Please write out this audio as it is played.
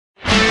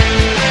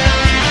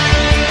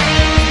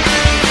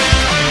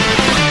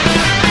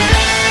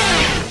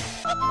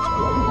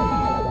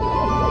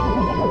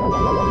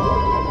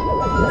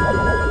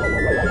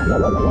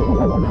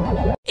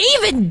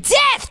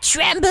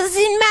trembles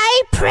in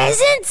my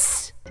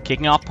presence!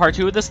 Kicking off part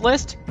 2 of this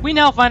list, we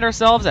now find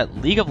ourselves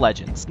at League of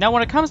Legends. Now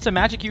when it comes to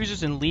Magic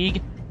users in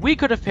League, we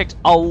could have picked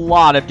a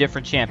lot of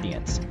different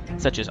champions,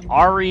 such as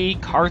Ahri,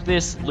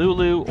 Karthus,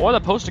 Lulu, or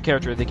the poster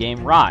character of the game,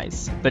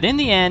 Ryze. But in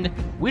the end,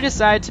 we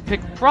decided to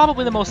pick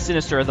probably the most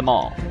sinister of them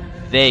all,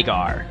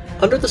 Veigar.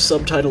 Under the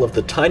subtitle of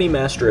the Tiny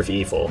Master of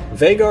Evil,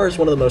 Veigar is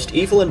one of the most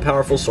evil and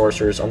powerful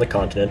sorcerers on the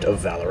continent of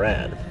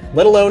Valoran,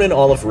 let alone in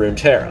all of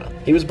Runeterra.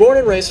 He was born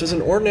and raised as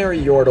an ordinary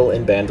Yordle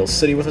in Bandle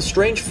City with a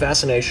strange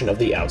fascination of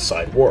the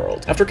outside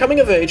world. After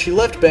coming of age, he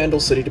left Bandle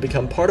City to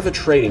become part of a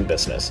trading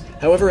business.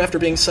 However, after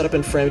being set up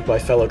and framed by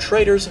fellow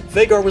traders,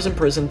 Veigar was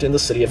imprisoned in the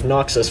city of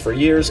Noxus for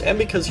years, and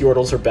because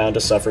Yordles are bound to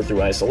suffer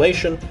through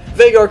isolation,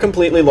 Veigar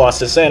completely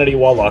lost his sanity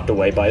while locked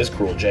away by his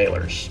cruel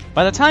jailers.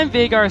 By the time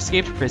Veigar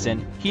escaped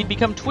prison, he'd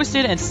become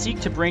twisted and seek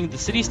to bring the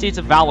city-states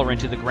of Valoran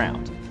to the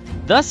ground.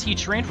 Thus, he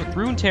trained with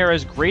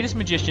Runeterra's greatest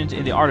magicians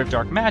in the art of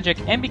dark magic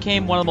and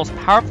became one of the most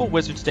powerful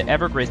wizards to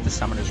ever grace the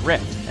Summoner's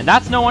Rift. And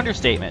that's no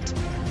understatement.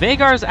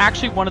 Veigar is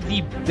actually one of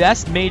the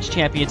best mage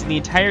champions in the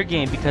entire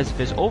game because of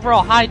his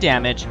overall high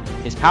damage,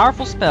 his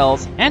powerful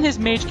spells, and his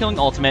mage-killing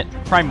ultimate,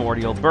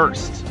 Primordial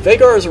Burst.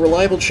 Veigar is a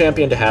reliable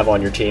champion to have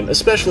on your team,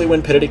 especially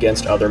when pitted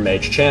against other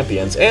mage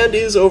champions, and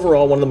is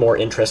overall one of the more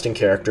interesting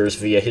characters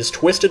via his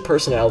twisted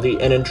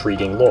personality and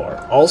intriguing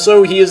lore.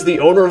 Also, he is the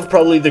owner of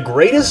probably the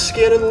greatest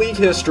skin in League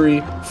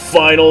history,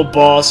 Final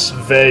Boss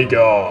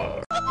Veigar.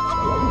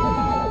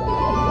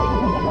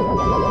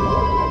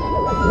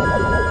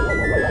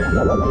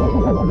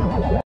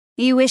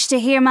 You wish to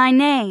hear my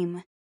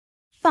name?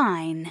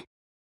 Fine.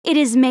 It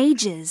is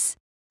Mages,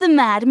 the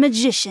Mad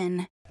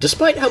Magician.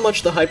 Despite how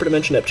much the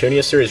Hyperdimension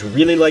Neptunia series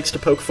really likes to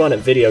poke fun at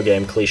video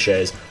game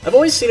cliches, I've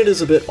always seen it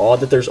as a bit odd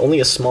that there's only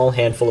a small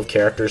handful of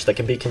characters that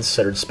can be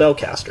considered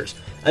spellcasters,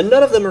 and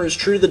none of them are as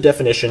true to the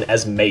definition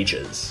as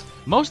mages.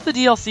 Most of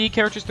the DLC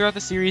characters throughout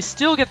the series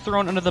still get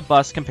thrown under the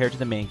bus compared to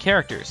the main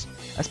characters,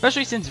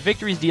 especially since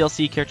Victory's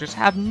DLC characters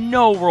have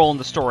no role in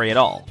the story at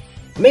all.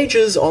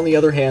 Mages, on the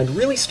other hand,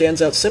 really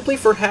stands out simply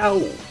for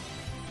how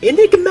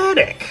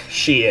enigmatic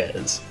she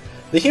is.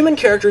 The human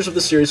characters of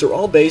the series are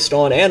all based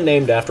on and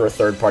named after a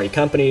third-party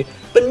company,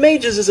 but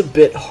Mages is a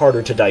bit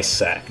harder to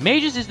dissect.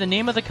 Mages is the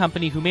name of the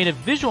company who made a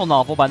visual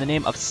novel by the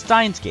name of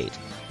Steins Gate,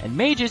 and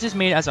Mages is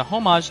made as a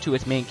homage to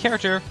its main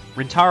character,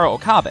 Rintaro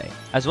Okabe,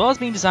 as well as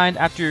being designed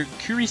after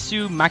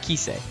Kurisu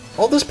Makise.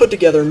 All this put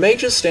together,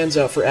 Mages stands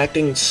out for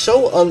acting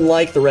so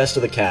unlike the rest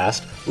of the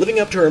cast, living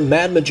up to her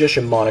Mad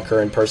Magician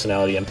moniker in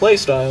personality and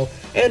playstyle,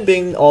 and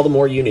being all the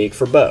more unique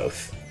for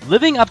both.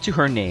 Living up to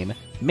her name,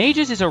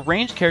 Mages is a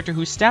ranged character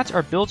whose stats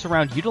are built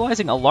around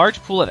utilizing a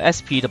large pool of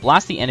SP to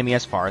blast the enemy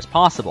as far as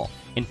possible.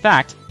 In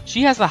fact,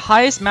 she has the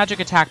highest magic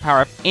attack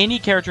power of any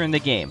character in the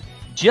game,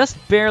 just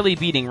barely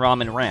beating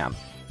Ram and Ram.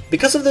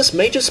 Because of this,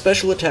 Mage's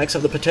special attacks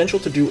have the potential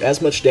to do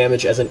as much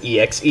damage as an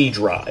EXE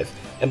drive,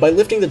 and by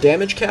lifting the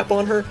damage cap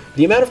on her,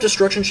 the amount of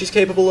destruction she's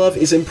capable of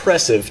is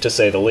impressive to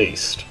say the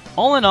least.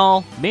 All in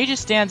all,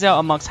 Mages stands out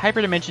amongst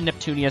Hyperdimension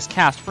Neptunia's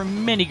cast for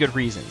many good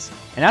reasons,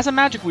 and as a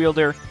magic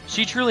wielder,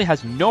 she truly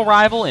has no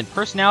rival in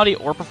personality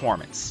or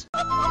performance.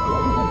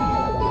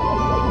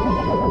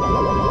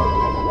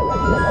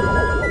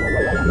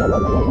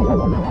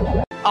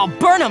 I'll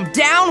burn them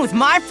down with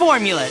my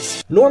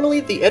formulas!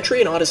 Normally, the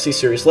Etrian Odyssey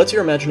series lets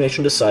your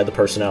imagination decide the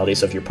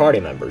personalities of your party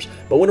members,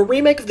 but when a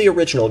remake of the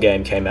original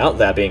game came out,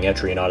 that being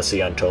Etrian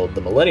Odyssey Untold: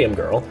 The Millennium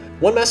Girl,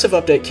 one massive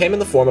update came in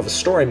the form of a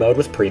story mode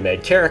with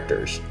pre-made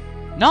characters.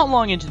 Not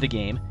long into the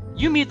game,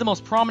 you meet the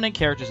most prominent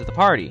characters of the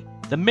party,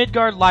 the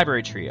Midgard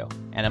Library Trio,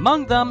 and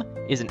among them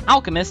is an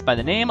alchemist by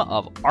the name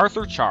of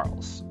Arthur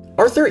Charles.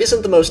 Arthur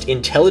isn't the most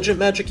intelligent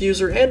magic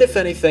user, and if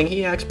anything,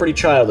 he acts pretty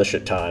childish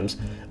at times,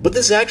 but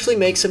this actually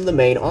makes him the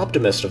main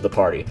optimist of the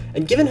party,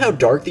 and given how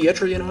dark the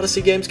Etrian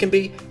Odyssey games can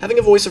be, having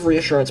a voice of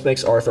reassurance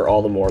makes Arthur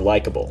all the more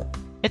likable.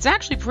 It's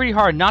actually pretty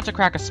hard not to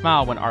crack a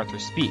smile when Arthur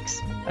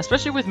speaks,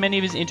 especially with many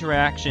of his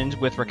interactions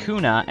with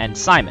Raccoona and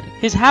Simon.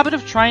 His habit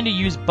of trying to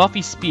use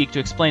Buffy speak to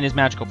explain his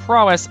magical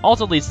prowess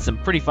also leads to some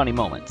pretty funny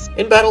moments.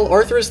 In battle,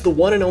 Arthur is the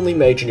one and only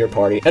mage in your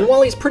party, and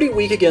while he's pretty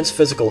weak against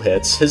physical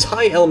hits, his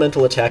high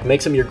elemental attack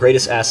makes him your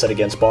greatest asset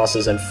against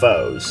bosses and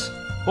foes.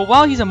 But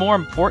while he's a more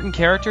important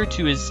character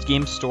to his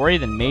game's story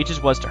than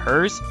Mage's was to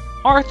hers,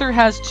 Arthur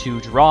has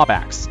two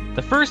drawbacks.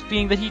 The first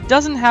being that he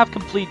doesn't have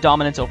complete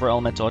dominance over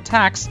elemental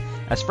attacks,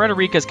 as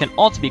Frederica's can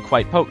also be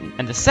quite potent,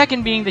 and the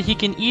second being that he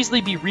can easily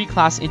be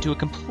reclassed into a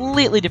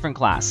completely different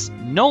class,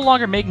 no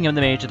longer making him the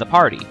mage of the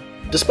party.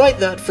 Despite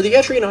that, for the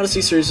Etrian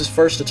Odyssey series'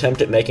 first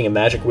attempt at making a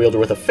magic wielder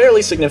with a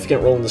fairly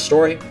significant role in the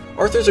story,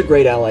 Arthur's a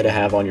great ally to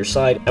have on your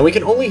side, and we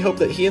can only hope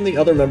that he and the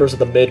other members of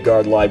the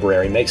Midgard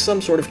Library make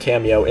some sort of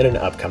cameo in an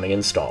upcoming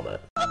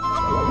installment.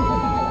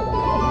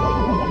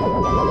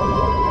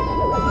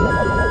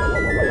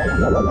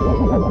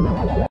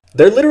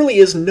 There literally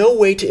is no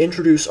way to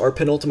introduce our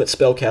penultimate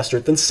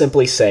spellcaster than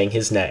simply saying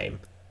his name.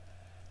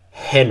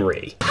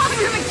 Henry. I'm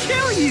gonna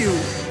kill you!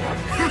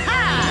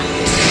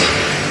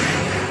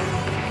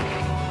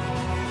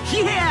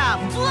 Yeah!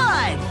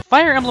 blood!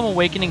 Fire Emblem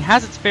Awakening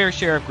has its fair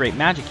share of great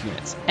magic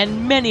units,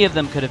 and many of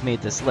them could have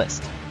made this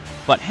list.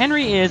 But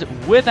Henry is,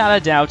 without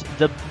a doubt,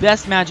 the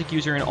best magic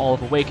user in all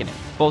of Awakening,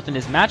 both in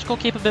his magical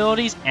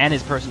capabilities and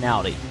his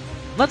personality.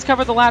 Let's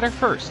cover the latter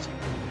first.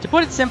 To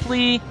put it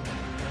simply,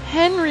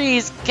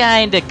 Henry's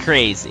kinda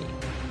crazy.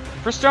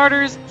 For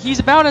starters, he's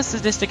about as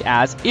sadistic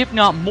as, if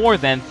not more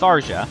than,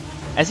 Tharja,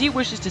 as he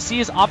wishes to see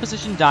his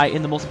opposition die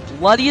in the most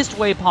bloodiest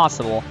way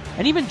possible,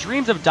 and even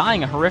dreams of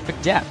dying a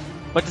horrific death.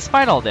 But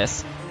despite all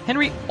this,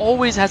 Henry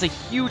always has a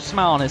huge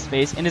smile on his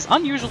face and is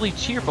unusually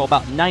cheerful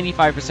about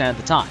 95% of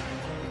the time.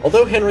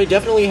 Although Henry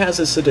definitely has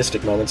his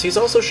sadistic moments, he's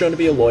also shown to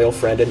be a loyal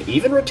friend and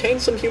even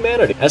retains some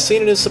humanity, as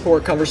seen in his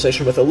support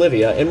conversation with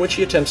Olivia, in which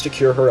he attempts to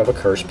cure her of a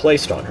curse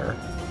placed on her.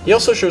 He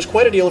also shows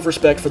quite a deal of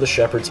respect for the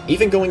shepherds,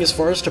 even going as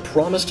far as to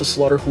promise to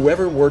slaughter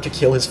whoever were to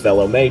kill his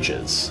fellow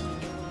mages.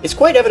 It's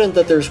quite evident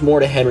that there's more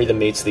to Henry than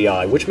meets the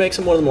eye, which makes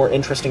him one of the more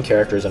interesting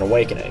characters in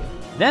Awakening.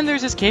 Then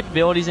there's his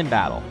capabilities in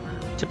battle.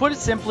 To put it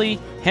simply,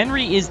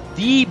 Henry is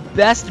the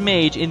best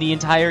mage in the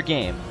entire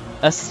game,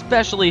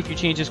 especially if you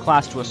change his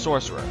class to a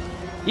sorcerer.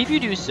 If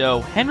you do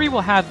so, Henry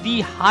will have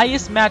the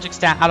highest magic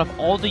stat out of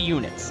all the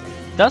units,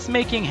 thus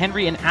making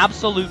Henry an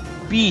absolute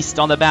beast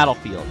on the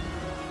battlefield.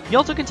 He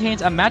also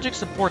contains a magic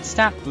support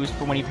stat boost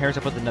for when he pairs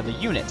up with another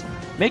unit,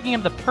 making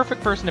him the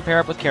perfect person to pair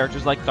up with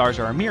characters like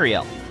Tharja or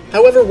Miriel.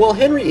 However, while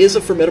Henry is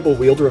a formidable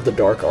wielder of the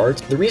dark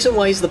arts, the reason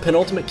why he's the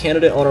penultimate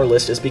candidate on our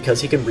list is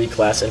because he can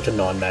reclass into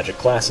non-magic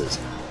classes,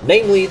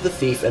 namely the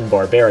Thief and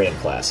Barbarian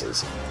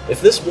classes.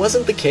 If this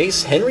wasn't the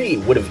case, Henry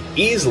would have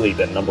easily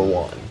been number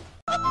one.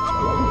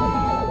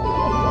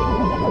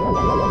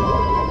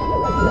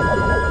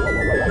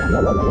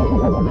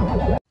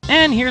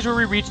 And here's where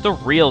we reach the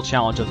real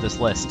challenge of this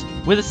list.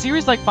 With a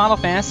series like Final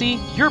Fantasy,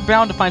 you're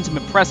bound to find some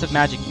impressive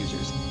magic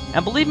users,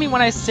 and believe me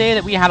when I say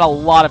that we had a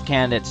lot of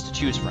candidates to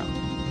choose from.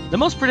 The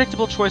most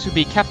predictable choice would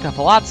be Kefka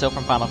Palazzo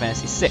from Final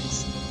Fantasy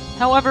VI.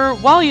 However,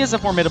 while he is a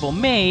formidable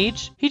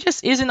mage, he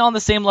just isn't on the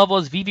same level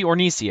as Vivi or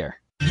Nisier.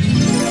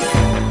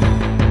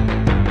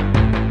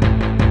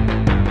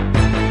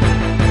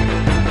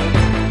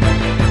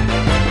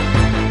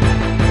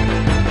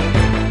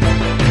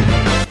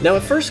 Now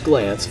at first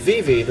glance,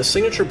 Vivi, the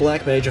signature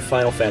black mage of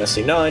Final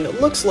Fantasy IX,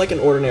 looks like an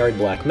ordinary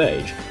black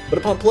mage, but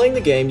upon playing the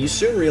game you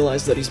soon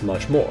realize that he's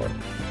much more.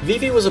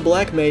 Vivi was a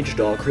black mage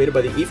doll created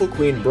by the evil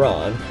queen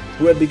Braun,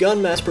 who had begun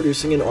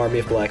mass-producing an army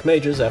of black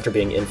mages after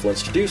being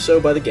influenced to do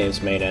so by the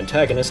game's main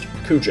antagonist,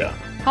 Kuja.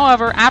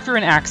 However, after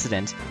an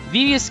accident,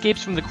 Vivi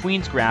escapes from the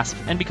queen's grasp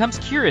and becomes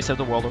curious of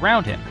the world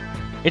around him.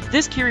 It's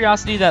this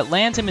curiosity that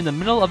lands him in the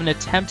middle of an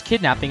attempt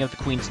kidnapping of the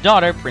queen's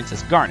daughter,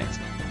 Princess Garnet,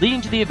 leading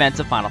to the events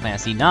of Final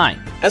Fantasy IX.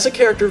 As a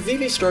character,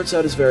 Vivi starts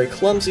out as very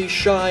clumsy,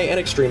 shy, and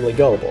extremely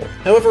gullible.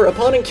 However,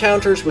 upon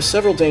encounters with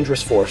several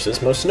dangerous forces,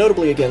 most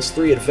notably against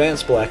 3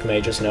 advanced black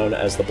mages known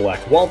as the Black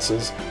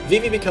Waltzes,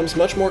 Vivi becomes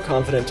much more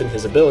confident in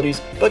his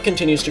abilities, but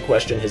continues to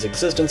question his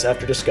existence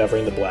after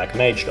discovering the black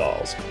mage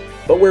dolls.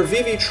 But where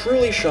Vivi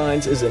truly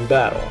shines is in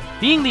battle.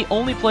 Being the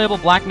only playable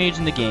black mage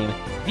in the game,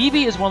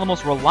 Vivi is one of the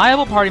most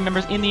reliable party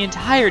members in the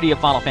entirety of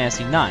Final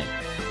Fantasy IX.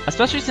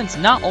 Especially since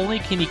not only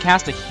can he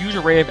cast a huge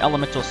array of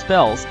elemental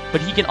spells, but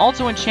he can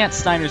also enchant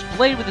Steiner's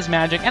blade with his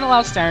magic and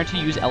allow Steiner to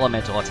use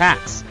elemental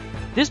attacks.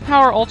 This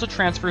power also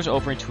transfers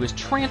over into his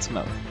trance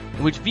mode,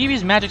 in which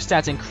Vivi's magic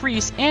stats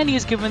increase and he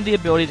is given the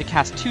ability to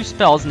cast 2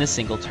 spells in a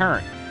single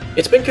turn.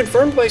 It's been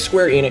confirmed by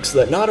Square Enix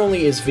that not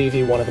only is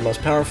Vivi one of the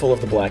most powerful of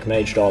the black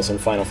mage dolls in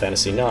Final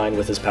Fantasy IX,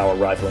 with his power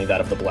rivaling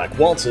that of the Black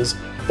Waltzes,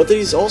 but that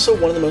he's also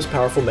one of the most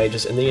powerful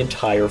mages in the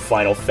entire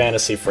Final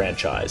Fantasy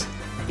franchise.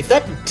 If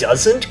that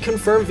doesn't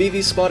confirm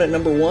Vivi's spot at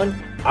number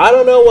 1, I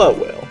don't know what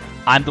will.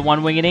 I'm the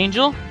One-Winged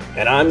Angel.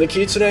 And I'm the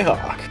Kitsune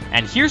Hawk.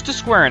 And here's to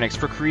Square Enix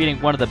for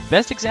creating one of the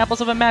best examples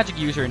of a magic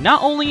user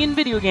not only in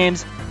video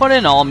games, but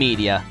in all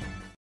media.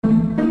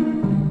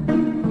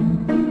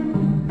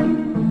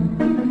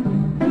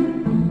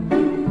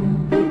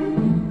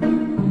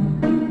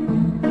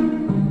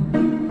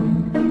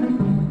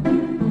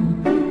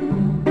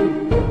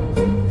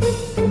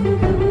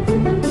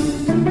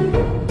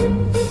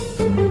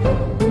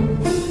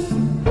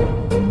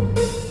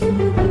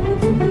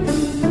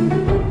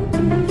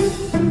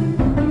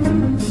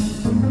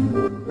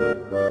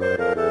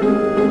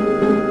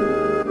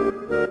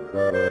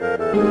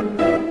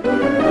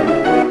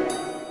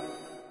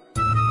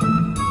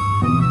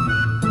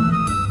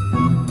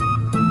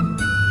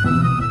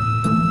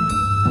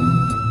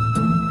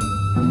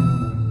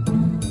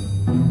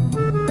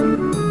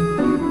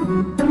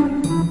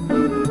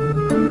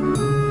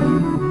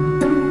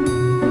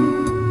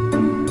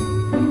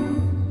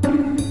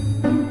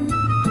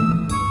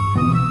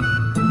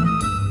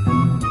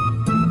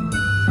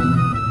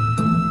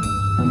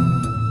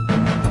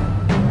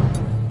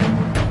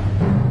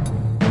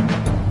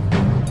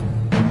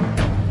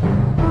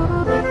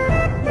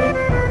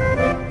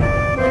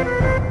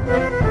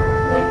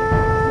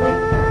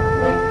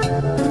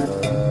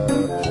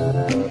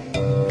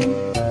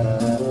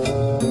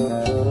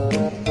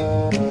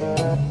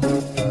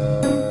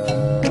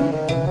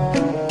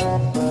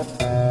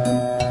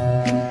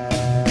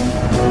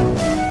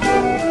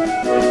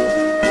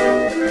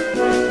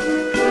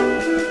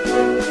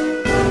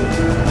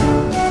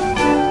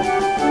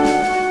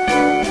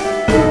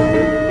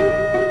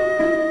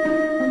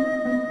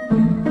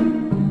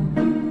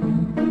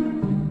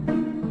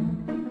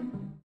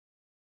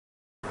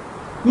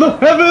 The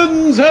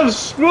heavens have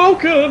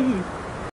spoken!